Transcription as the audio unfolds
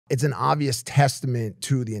it's an obvious testament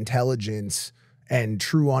to the intelligence and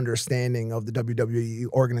true understanding of the WWE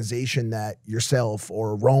organization that yourself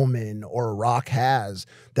or Roman or Rock has,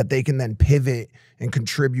 that they can then pivot and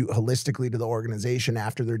contribute holistically to the organization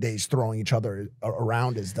after their days throwing each other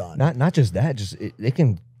around is done. Not just that, they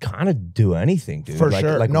can kind of do anything, dude. For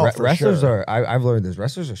sure. Like No, for wrestlers sure. I've learned this.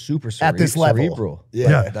 Wrestlers are super At this level. cerebral.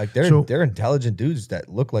 Yeah. Like they're intelligent dudes that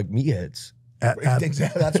look like meatheads.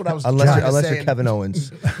 Exactly. That's what I was unless you're Kevin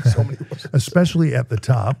Owens. So many Especially at the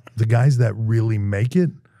top, the guys that really make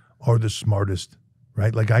it are the smartest,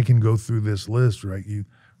 right? Like I can go through this list, right?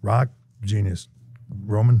 Rock, genius.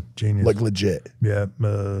 Roman, genius. Like legit. Yeah.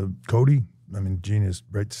 Cody, I mean, genius,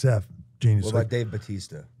 right? Seth, genius. What about Dave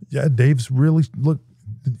Batista? Yeah, Dave's really,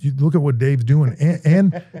 you look at what Dave's doing,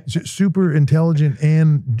 and super intelligent,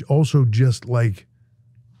 and also just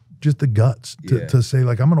the guts to say,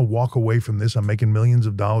 like, I'm going to walk away from this. I'm making millions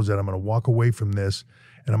of dollars that I'm going to walk away from this,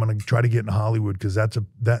 and I'm going to try to get in Hollywood because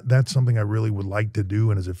that's something I really would like to do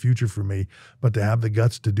and is a future for me. But to have the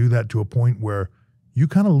guts to do that to a point where you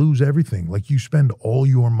kind of lose everything. Like you spend all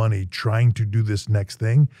your money trying to do this next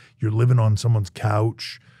thing. You're living on someone's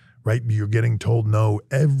couch, right? You're getting told no.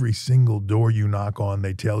 Every single door you knock on,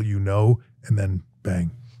 they tell you no, and then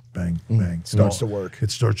bang. Bang, bang. Starts to work.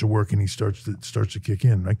 It starts to work, and it starts to kick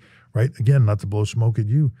in, right? Again, not to blow smoke at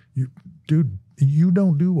you. Dude, you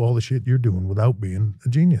don't do all the shit you're doing without being a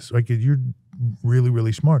genius. Like, you're really,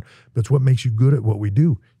 really smart. But it's what makes you good at what we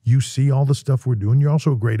do. You see all the stuff we're doing. You're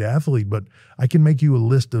also a great athlete, but I can make you a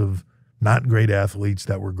list of not great athletes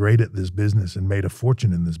that were great at this business and made a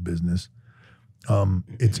fortune in this business.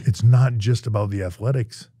 It's not just about the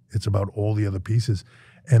athletics. It's about all the other pieces.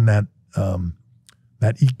 And that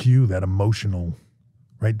EQ, that emotional,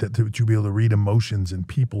 right? That to be able to read emotions and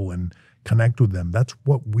people and connect with them. That's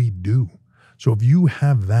what we do. So if you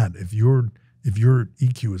have that, if your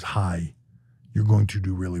EQ is high, you're going to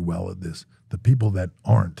do really well at this. The people that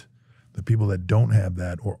aren't, the people that don't have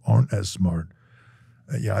that or aren't as smart.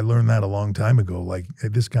 I learned that a long time ago. Like, hey,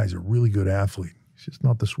 this guy's a really good athlete. He's just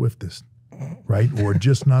not the swiftest. Right? Or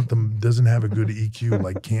just doesn't have a good EQ,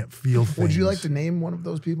 like can't feel things. Would you like to name one of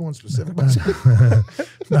those people in specific?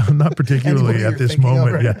 No, not particularly at this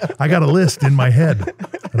moment. Yeah, I got a list in my head.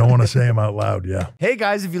 I don't want to say them out loud. Yeah. Hey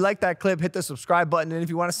guys, if you like that clip, hit the subscribe button. And if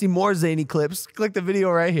you want to see more zany clips, click the video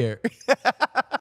right here.